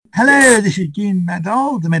Hello, Yes. this is Jean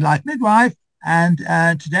MacDonald, the Midlife Midwife, and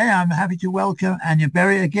today I'm happy to welcome Anya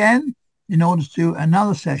Berry again in order to do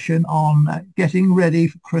another session on getting ready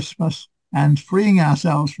for Christmas and freeing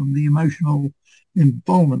ourselves from the emotional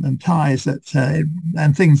involvement and ties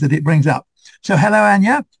and things that it brings up. So, hello,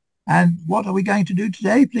 Anya, and what are we going to do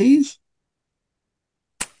today, please?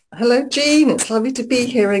 Hello, Jean. It's lovely to be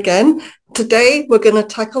here again. Today, we're going to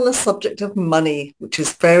tackle the subject of money, which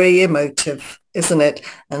is very emotive, isn't it?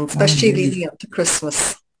 And Oh, especially indeed. leading up to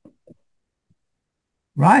Christmas.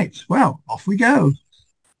 Right. Well, off we go.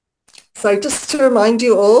 So just to remind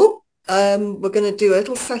you all, we're going to do a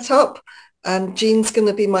little setup and Jean's going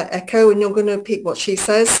to be my echo and you're going to repeat what she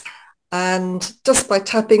says. And just by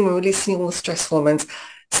tapping, we're releasing all the stress hormones.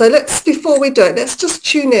 So before we do it, let's just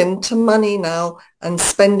tune in to money now and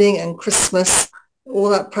spending and Christmas, all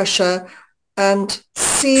that pressure, and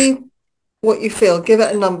see what you feel. Give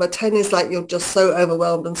it a number. 10 is like you're just so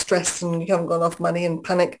overwhelmed and stressed and you haven't got enough money and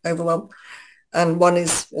panic, overwhelm. And 1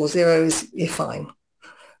 is, or 0 is you're fine.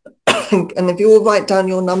 And if you all write down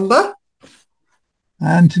your number,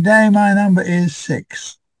 And today my number is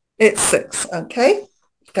 6. it's 6. Okay,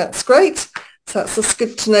 that's great. So that's just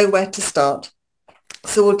good to know where to start.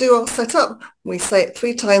 So we'll do our setup. We say it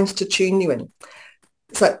 3 times to tune you in.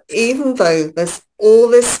 So even though there's all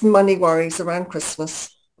this money worries around Christmas,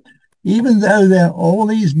 Even though there are all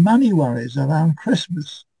these money worries around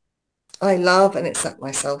Christmas, I love and accept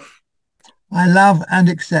myself. I love and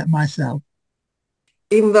accept myself.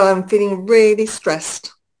 Even though I'm feeling really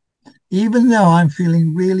stressed, Even though I'm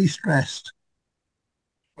feeling really stressed,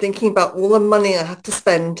 thinking about all the money I have to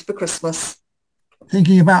spend for Christmas,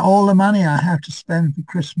 thinking about all the money I have to spend for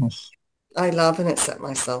Christmas, I love and accept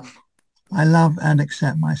myself. I love and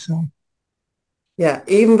accept myself. Yeah,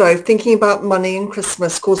 even though thinking about money and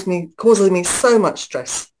Christmas causes me so much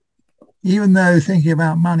stress. Even though thinking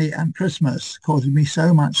about money and Christmas causes me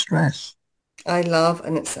so much stress, I love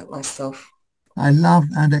and accept myself. I love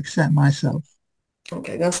and accept myself.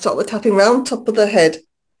 Okay, now start with tapping round top of the head.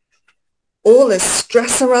 All this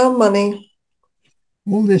stress around money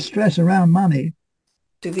All this stress around money,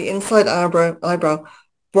 to the inside eyebrow,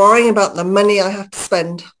 worrying about the money I have to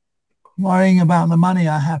spend, worrying about the money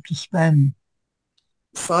I have to spend,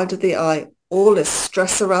 side of the eye. All this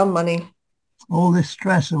stress around money all this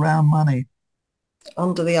stress around money.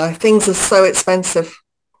 under the eye. Things are so expensive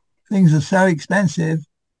Things are so expensive,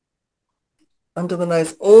 under the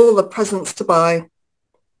nose. All the presents to buy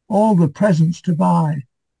all the presents to buy,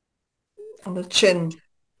 on the chin.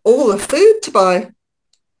 All the food to buy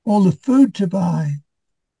all the food to buy,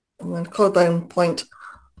 and then collarbone point.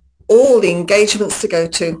 All the engagements to go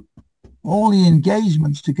to all the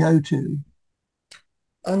engagements to go to,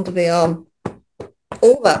 under the arm.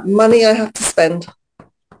 All that money I have to spend.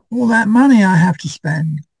 all that money I have to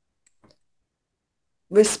spend.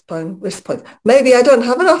 Wrist point. Maybe I don't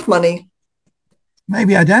have enough money.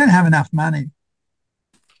 Maybe I don't have enough money,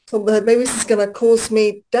 So maybe this is going to cause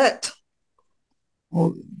me debt.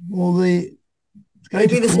 or the it's going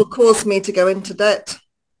to Maybe this cause, will cause me to go into debt.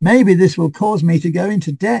 maybe this will cause me to go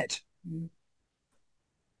into debt.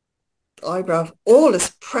 Eyebrow. All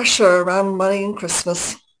this pressure around money and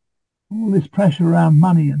Christmas. All this pressure around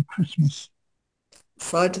money and Christmas.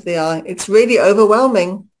 Side of the eye. It's really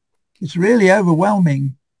overwhelming. It's really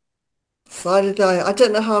overwhelming. Side of the eye. I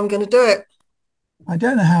don't know how I'm going to do it. I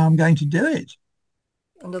don't know how I'm going to do it.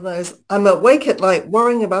 Under those. I'm awake at night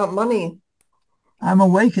worrying about money. I'm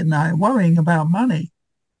awake at night worrying about money.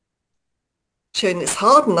 And it's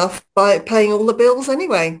hard enough by paying all the bills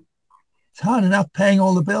anyway. It's hard enough paying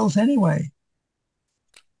all the bills anyway.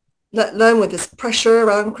 Let alone with this pressure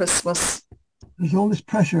around Christmas. There's all this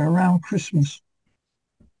pressure around Christmas.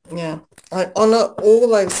 Yeah. I honour all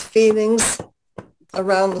those feelings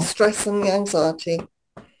around the stress and the anxiety.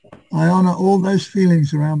 I honour all those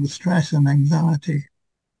feelings around the stress and anxiety.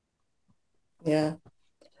 Yeah.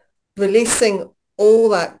 Releasing all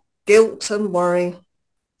that guilt and worry.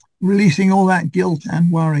 Releasing all that guilt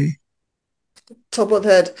and worry. Top of the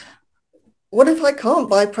head. What if I can't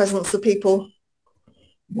buy presents for people?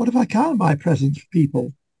 What if I can't buy presents for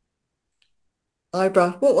people?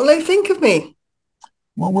 Eyebrow. What will they think of me?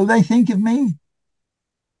 What will they think of me?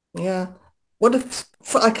 Yeah. What if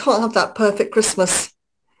I can't have that perfect Christmas?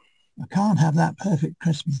 I can't have that perfect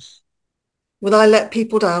Christmas. Will I let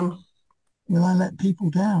people down? Will I let people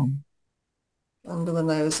down? Under the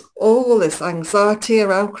nose. All this anxiety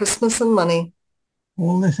around Christmas and money.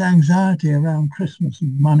 All this anxiety around Christmas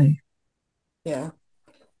and money. Yeah.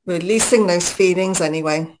 Releasing those feelings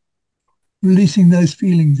anyway. Releasing those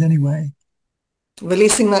feelings anyway.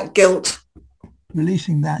 Releasing that guilt.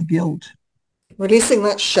 Releasing that guilt. Releasing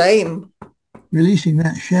that shame. Releasing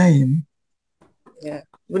that shame. Yeah.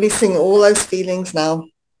 Releasing all those feelings now.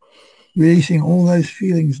 Releasing all those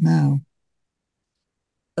feelings now.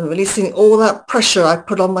 And releasing all that pressure I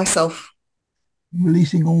put on myself.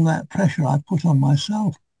 Releasing all that pressure I put on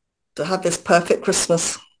myself. To have this perfect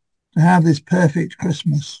Christmas. To have this perfect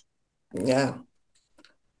Christmas. Yeah.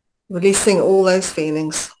 Releasing all those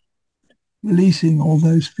feelings. Releasing all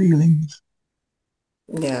those feelings.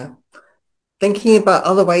 Yeah. Thinking about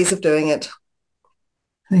other ways of doing it.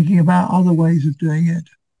 Thinking about other ways of doing it.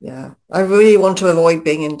 Yeah. I really want to avoid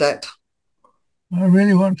being in debt. I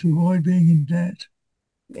really want to avoid being in debt.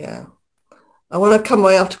 Yeah. I want to come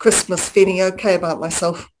away after Christmas feeling okay about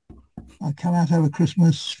myself. I come out over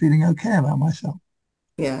Christmas feeling okay about myself.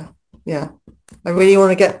 Yeah. Yeah. I really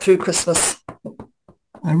want to get through Christmas.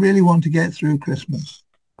 I really want to get through Christmas.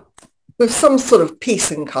 With some sort of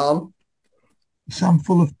peace and calm. Some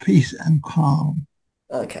full of peace and calm.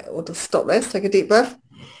 Okay, we'll just stop there. Take a deep breath.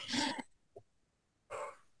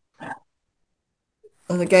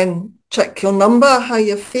 And again, check your number, how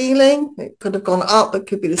you're feeling. It could have gone up, it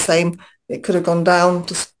could be the same. It could have gone down,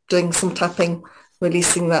 just doing some tapping,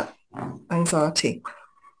 releasing that anxiety.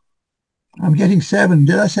 I'm getting 7.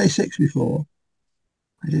 Did I say 6 before?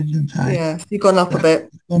 I didn't. Yeah, you've gone up a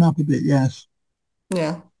bit. Gone up a bit, yes.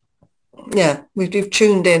 Yeah. Yeah, we've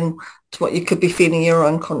tuned in to what you could be feeling. You're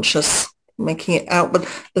unconscious, making it out. But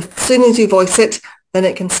as soon as you voice it, then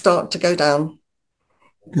it can start to go down.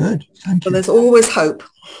 Good, thank you. But there's always hope.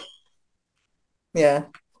 Yeah.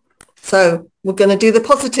 So we're going to do the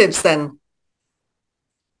positives then.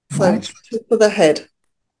 So Right. top of the head.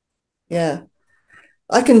 Yeah.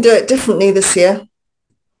 I can do it differently this year.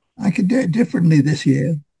 I can do it differently this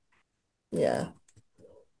year. Yeah.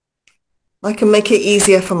 I can make it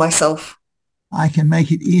easier for myself. I can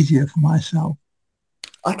make it easier for myself.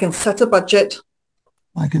 I can set a budget.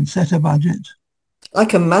 I can set a budget. I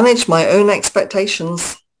can manage my own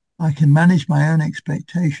expectations. I can manage my own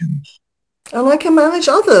expectations. And I can manage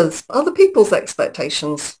other people's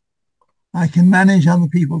expectations. I can manage other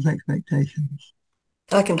people's expectations.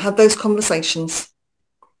 I can have those conversations.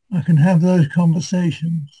 I can have those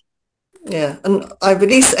conversations. Yeah, and I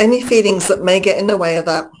release any feelings that may get in the way of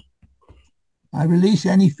that. I release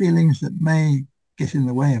any feelings that may get in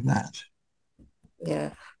the way of that.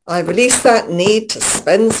 Yeah, I release that need to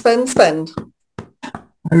spend, spend, spend.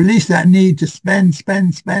 I release that need to spend,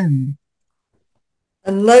 spend, spend.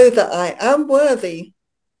 And know that I am worthy.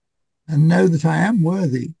 And know that I am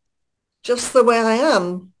worthy. Just the way I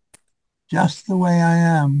am. Just the way I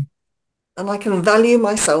am. And I can value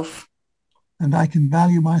myself. And I can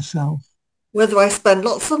value myself. Whether I spend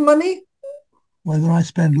lots of money. Whether I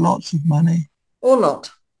spend lots of money. Or not.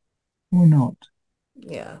 Or not.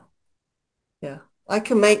 Yeah. Yeah. I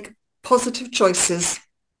can make positive choices.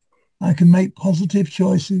 I can make positive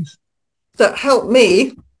choices. That help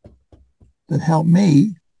me. That help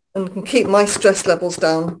me. And can keep my stress levels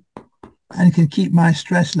down. And can keep my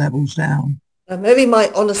stress levels down. And maybe my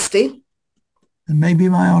honesty. And maybe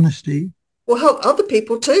my honesty. Will help other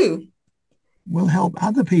people too. Will help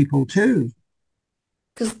other people too.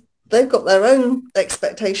 Because they've got their own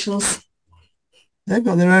expectations. They've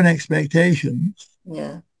got their own expectations.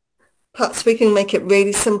 Yeah. Perhaps we can make it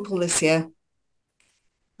really simple this year.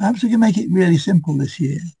 Perhaps we can make it really simple this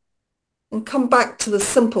year. And come back to the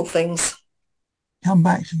simple things. Come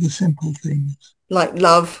back to the simple things. Like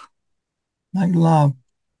love. Like love.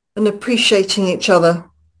 And appreciating each other.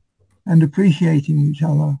 And appreciating each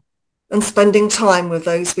other. And spending time with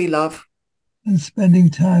those we love. And spending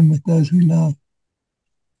time with those we love.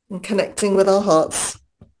 And connecting with our hearts.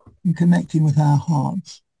 And connecting with our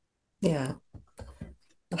hearts. Yeah.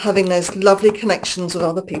 And having those lovely connections with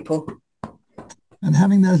other people. And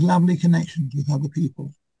having those lovely connections with other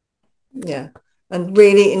people. Yeah. And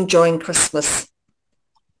really enjoying Christmas.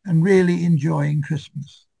 And really enjoying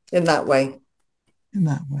Christmas. In that way. In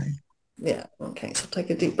that way. Yeah. Okay. So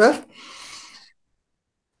take a deep breath.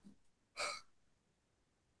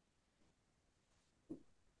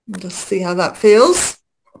 And just see how that feels.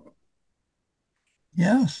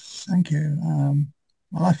 Yes. Thank you.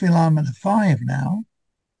 Well, I feel I'm at a 5 now.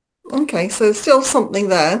 Okay. So still something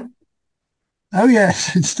there. Oh,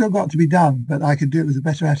 yes. It's still got to be done, but I could do it with a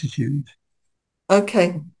better attitude.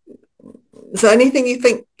 Okay. Is there anything you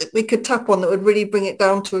think that we could tap on that would really bring it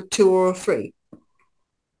down to a 2 or a 3?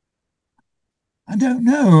 I don't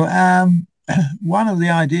know. One of the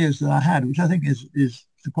ideas that I had, which I think is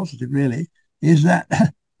a positive really, is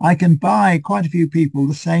that I can buy quite a few people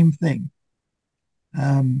the same thing.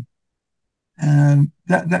 And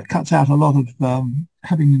that cuts out a lot of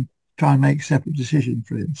having try and make separate decisions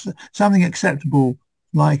for it. Something acceptable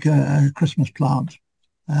like a Christmas plant.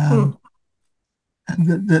 Mm. And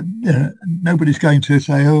that nobody's going to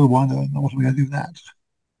say, oh, why not? What am I going to do with that?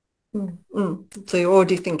 Mm. Mm. So you're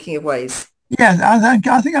already thinking of ways. Yes,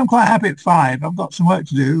 I think I'm quite happy at 5. I've got some work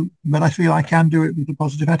to do, but I feel I can do it with a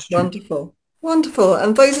positive attitude. Wonderful. Wonderful.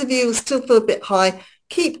 And those of you who still feel a bit high,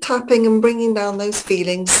 keep tapping and bringing down those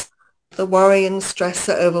feelings, the worry and stress,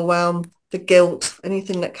 the overwhelm, the guilt,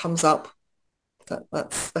 anything that comes up.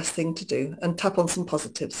 That's the best thing to do, and tap on some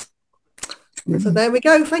positives. So Brilliant. there we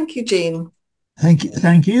go. Thank you, Jean.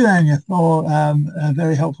 Thank you, Anya, for a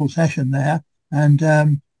very helpful session there. And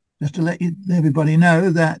just to let everybody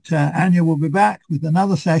know that Anya will be back with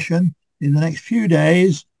another session in the next few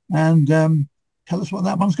days. And tell us what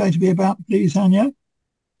that one's going to be about, please, Anya.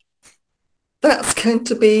 That's going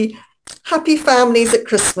to be happy families at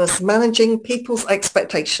Christmas, managing people's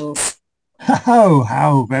expectations. Oh,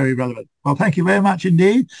 how very relevant. Well, thank you very much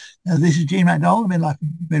indeed. This is Jean MacDonald, the Midlife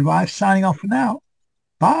Midwife, signing off for now.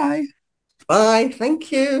 Bye. Bye.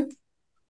 Thank you.